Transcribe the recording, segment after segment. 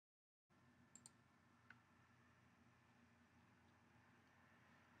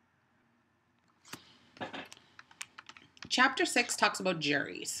Chapter 6 talks about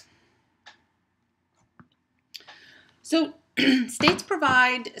juries. So states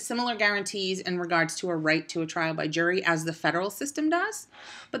provide similar guarantees in regards to a right to a trial by jury as the federal system does,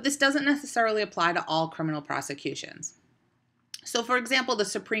 but this doesn't necessarily apply to all criminal prosecutions. So, for example, the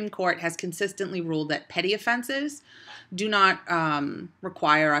Supreme Court has consistently ruled that petty offenses do not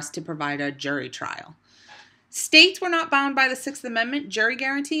require us to provide a jury trial. States were not bound by the Sixth Amendment jury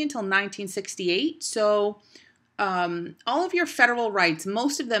guarantee until 1968, so all of your federal rights,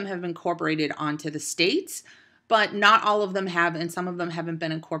 most of them have been incorporated onto the states, but not all of them have, and some of them haven't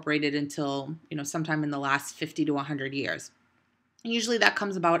been incorporated until, sometime in the last 50 to 100 years. Usually that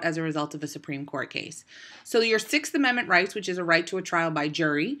comes about as a result of a Supreme Court case. So your Sixth Amendment rights, which is a right to a trial by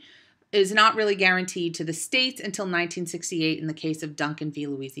jury, is not really guaranteed to the states until 1968 in the case of Duncan v.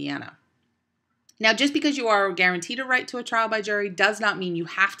 Louisiana. Now, just because you are guaranteed a right to a trial by jury does not mean you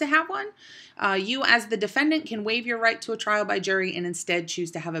have to have one. You, as the defendant, can waive your right to a trial by jury and instead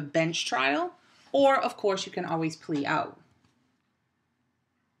choose to have a bench trial, or, of course, you can always plea out.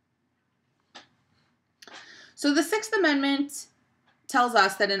 So the Sixth Amendment tells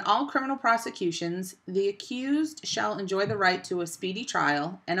us that in all criminal prosecutions, the accused shall enjoy the right to a speedy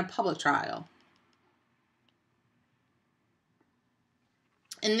trial and a public trial.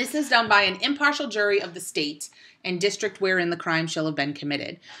 And this is done by an impartial jury of the state and district wherein the crime shall have been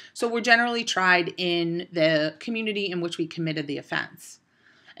committed. So we're generally tried in the community in which we committed the offense.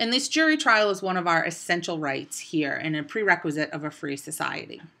 And this jury trial is one of our essential rights here and a prerequisite of a free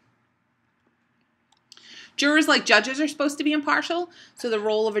society. Jurors, like judges, are supposed to be impartial, so the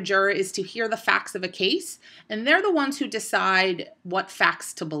role of a juror is to hear the facts of a case, and they're the ones who decide what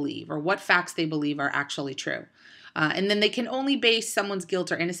facts to believe or what facts they believe are actually true. And then they can only base someone's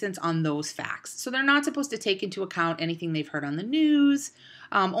guilt or innocence on those facts. So they're not supposed to take into account anything they've heard on the news,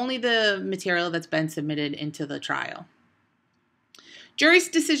 only the material that's been submitted into the trial. Jury's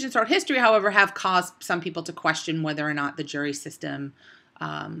decisions throughout history, however, have caused some people to question whether or not the jury system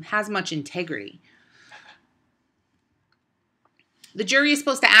has much integrity. The jury is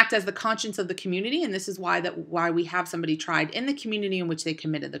supposed to act as the conscience of the community, and this is why we have somebody tried in the community in which they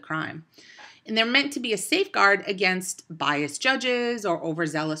committed the crime. And they're meant to be a safeguard against biased judges or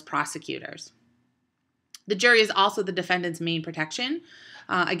overzealous prosecutors. The jury is also the defendant's main protection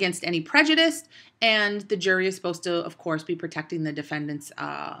against any prejudice, and the jury is supposed to, of course, be protecting the defendant's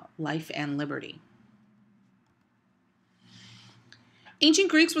life and liberty.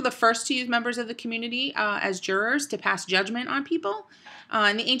 Ancient Greeks were the first to use members of the community as jurors to pass judgment on people,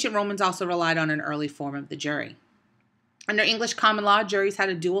 and the ancient Romans also relied on an early form of the jury. Under English common law, juries had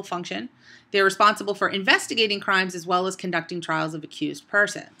a dual function. They're responsible for investigating crimes as well as conducting trials of accused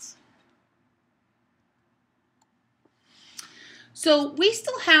persons. So we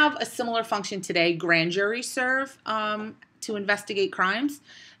still have a similar function today. Grand juries serve to investigate crimes.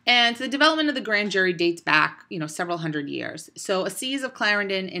 And the development of the grand jury dates back, several hundred years. So Assize of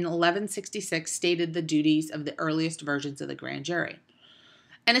Clarendon in 1166 stated the duties of the earliest versions of the grand jury.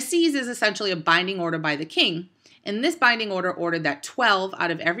 An assize is essentially a binding order by the king. And this binding order ordered that 12 out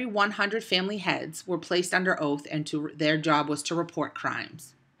of every 100 family heads were placed under oath, and their job was to report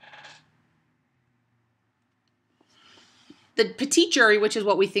crimes. The petit jury, which is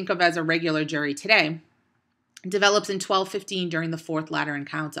what we think of as a regular jury today, develops in 1215 during the Fourth Lateran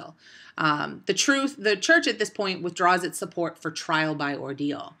Council. The church at this point withdraws its support for trial by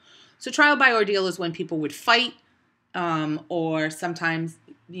ordeal. So trial by ordeal is when people would fight, or sometimes,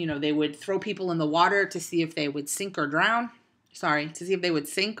 they would throw people in the water to see if they would sink or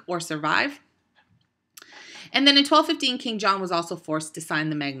survive. And then in 1215, King John was also forced to sign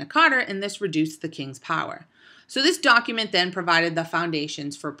the Magna Carta, and this reduced the king's power. So this document then provided the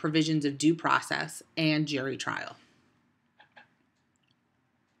foundations for provisions of due process and jury trial.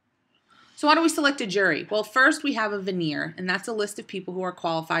 So how do we select a jury? Well, first we have a veneer, and that's a list of people who are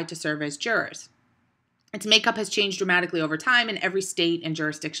qualified to serve as jurors. Its makeup has changed dramatically over time, and every state and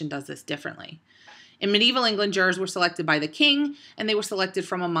jurisdiction does this differently. In medieval England, jurors were selected by the king, and they were selected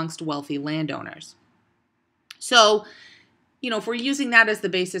from amongst wealthy landowners. So, if we're using that as the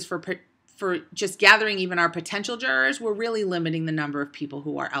basis for just gathering even our potential jurors, we're really limiting the number of people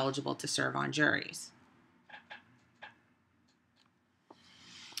who are eligible to serve on juries.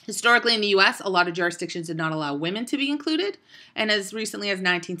 Historically in the U.S., a lot of jurisdictions did not allow women to be included, and as recently as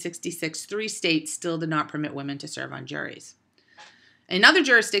 1966, 3 states still did not permit women to serve on juries. In other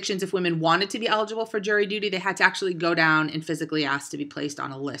jurisdictions, if women wanted to be eligible for jury duty, they had to actually go down and physically ask to be placed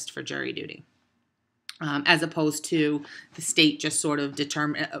on a list for jury duty, as opposed to the state just sort of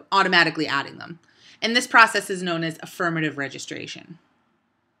automatically adding them. And this process is known as affirmative registration.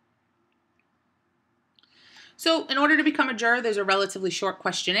 So in order to become a juror, there's a relatively short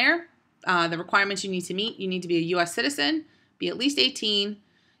questionnaire. The requirements you need to meet: you need to be a U.S. citizen, be at least 18,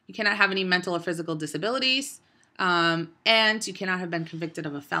 you cannot have any mental or physical disabilities, and you cannot have been convicted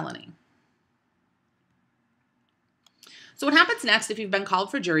of a felony. So what happens next if you've been called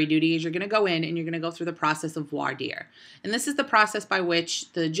for jury duty is you're going to go in and you're going to go through the process of voir dire. And this is the process by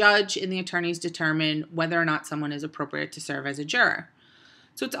which the judge and the attorneys determine whether or not someone is appropriate to serve as a juror.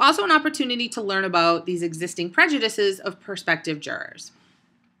 So it's also an opportunity to learn about these existing prejudices of prospective jurors.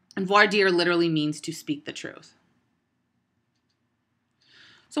 And voir dire literally means to speak the truth.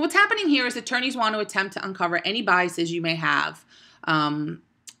 So what's happening here is attorneys want to attempt to uncover any biases you may have,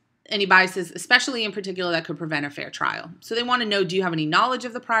 any biases, especially in particular, that could prevent a fair trial. So they want to know, do you have any knowledge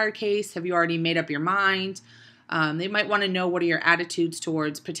of the prior case? Have you already made up your mind? They might want to know what are your attitudes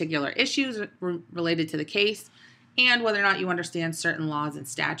towards particular issues related to the case, and whether or not you understand certain laws and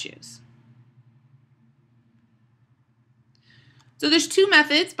statutes. So there's two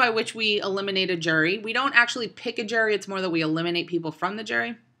methods by which we eliminate a jury. We don't actually pick a jury. It's more that we eliminate people from the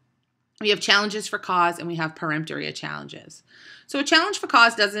jury. We have challenges for cause, and we have peremptory challenges. So a challenge for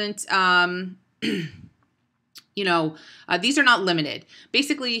cause doesn't, these are not limited.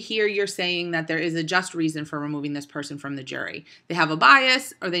 Basically, here you're saying that there is a just reason for removing this person from the jury. They have a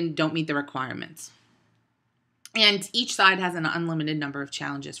bias or they don't meet the requirements. And each side has an unlimited number of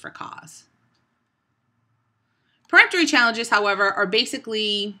challenges for cause. Peremptory challenges, however, are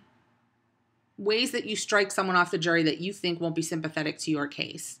basically ways that you strike someone off the jury that you think won't be sympathetic to your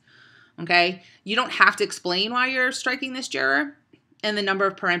case. Okay? You don't have to explain why you're striking this juror, and the number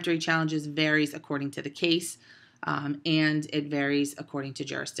of peremptory challenges varies according to the case, and it varies according to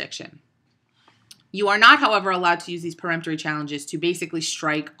jurisdiction. You are not, however, allowed to use these peremptory challenges to basically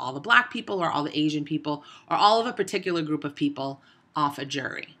strike all the black people or all the Asian people or all of a particular group of people off a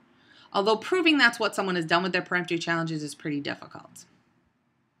jury. Although proving that's what someone has done with their peremptory challenges is pretty difficult.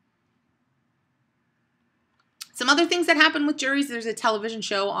 Some other things that happen with juries, there's a television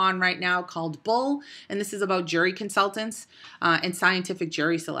show on right now called Bull, and this is about jury consultants and scientific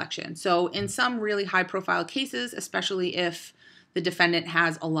jury selection. So in some really high-profile cases, especially if the defendant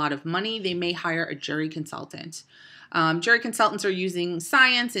has a lot of money, they may hire a jury consultant. Jury consultants are using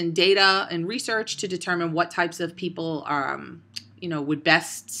science and data and research to determine what types of people are, would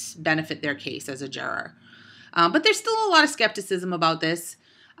best benefit their case as a juror. But there's still a lot of skepticism about this.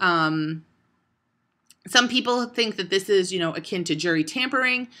 Some people think that this is, akin to jury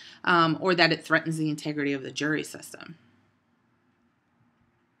tampering, or that it threatens the integrity of the jury system.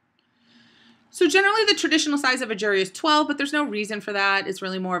 So generally the traditional size of a jury is 12, but there's no reason for that. It's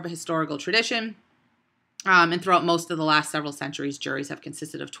really more of a historical tradition. And throughout most of the last several centuries, juries have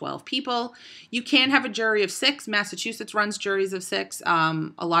consisted of 12 people. You can have a jury of 6. Massachusetts runs juries of 6,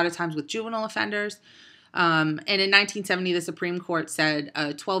 a lot of times with juvenile offenders. And in 1970, the Supreme Court said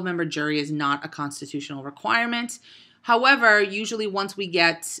a 12-member jury is not a constitutional requirement. However, usually once we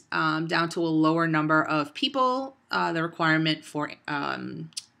get down to a lower number of people, the requirement for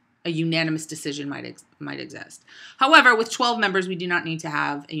a unanimous decision might exist. However, with 12 members, we do not need to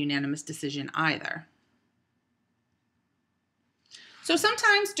have a unanimous decision either. So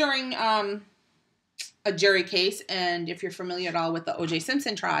sometimes during a jury case, and if you're familiar at all with the O.J.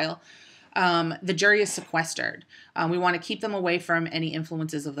 Simpson trial, the jury is sequestered. We want to keep them away from any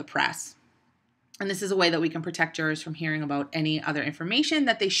influences of the press. And this is a way that we can protect jurors from hearing about any other information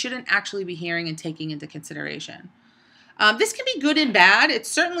that they shouldn't actually be hearing and taking into consideration. This can be good and bad. It's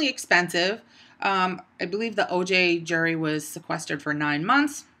certainly expensive. I believe the O.J. jury was sequestered for 9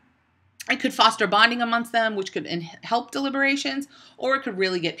 months. It could foster bonding amongst them, which could help deliberations, or it could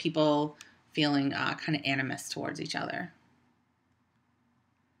really get people feeling kind of animus towards each other.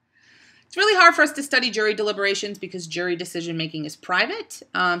 It's really hard for us to study jury deliberations because jury decision making is private.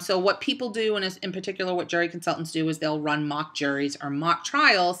 So what people do, and in particular what jury consultants do, is they'll run mock juries or mock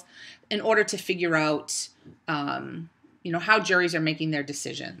trials in order to figure out how juries are making their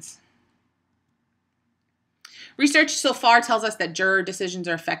decisions. Research so far tells us that juror decisions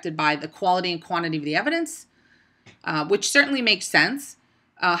are affected by the quality and quantity of the evidence, which certainly makes sense,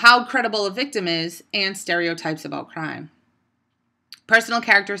 how credible a victim is, and stereotypes about crime. Personal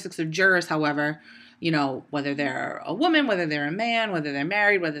characteristics of jurors, however, whether they're a woman, whether they're a man, whether they're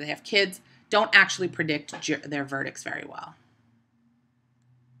married, whether they have kids, don't actually predict their verdicts very well.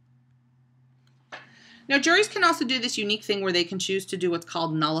 Now, juries can also do this unique thing where they can choose to do what's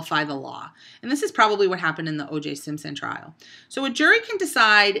called nullify the law. And this is probably what happened in the O.J. Simpson trial. So a jury can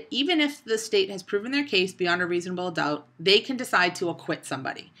decide, even if the state has proven their case beyond a reasonable doubt, they can decide to acquit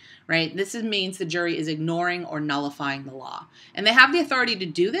somebody, right? This means the jury is ignoring or nullifying the law. And they have the authority to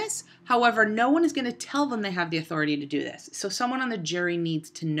do this. However, no one is going to tell them they have the authority to do this. So someone on the jury needs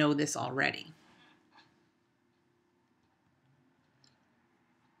to know this already.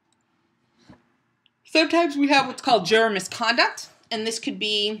 Sometimes we have what's called juror misconduct, and this could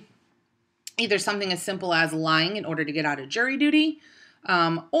be either something as simple as lying in order to get out of jury duty,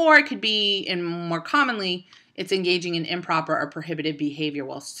 or it could be, and more commonly, it's engaging in improper or prohibited behavior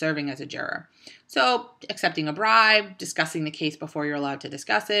while serving as a juror. So accepting a bribe, discussing the case before you're allowed to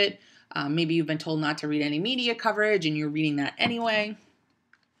discuss it. Maybe you've been told not to read any media coverage and you're reading that anyway.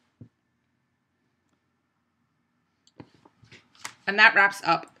 And that wraps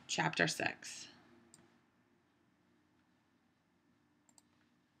up Chapter 6.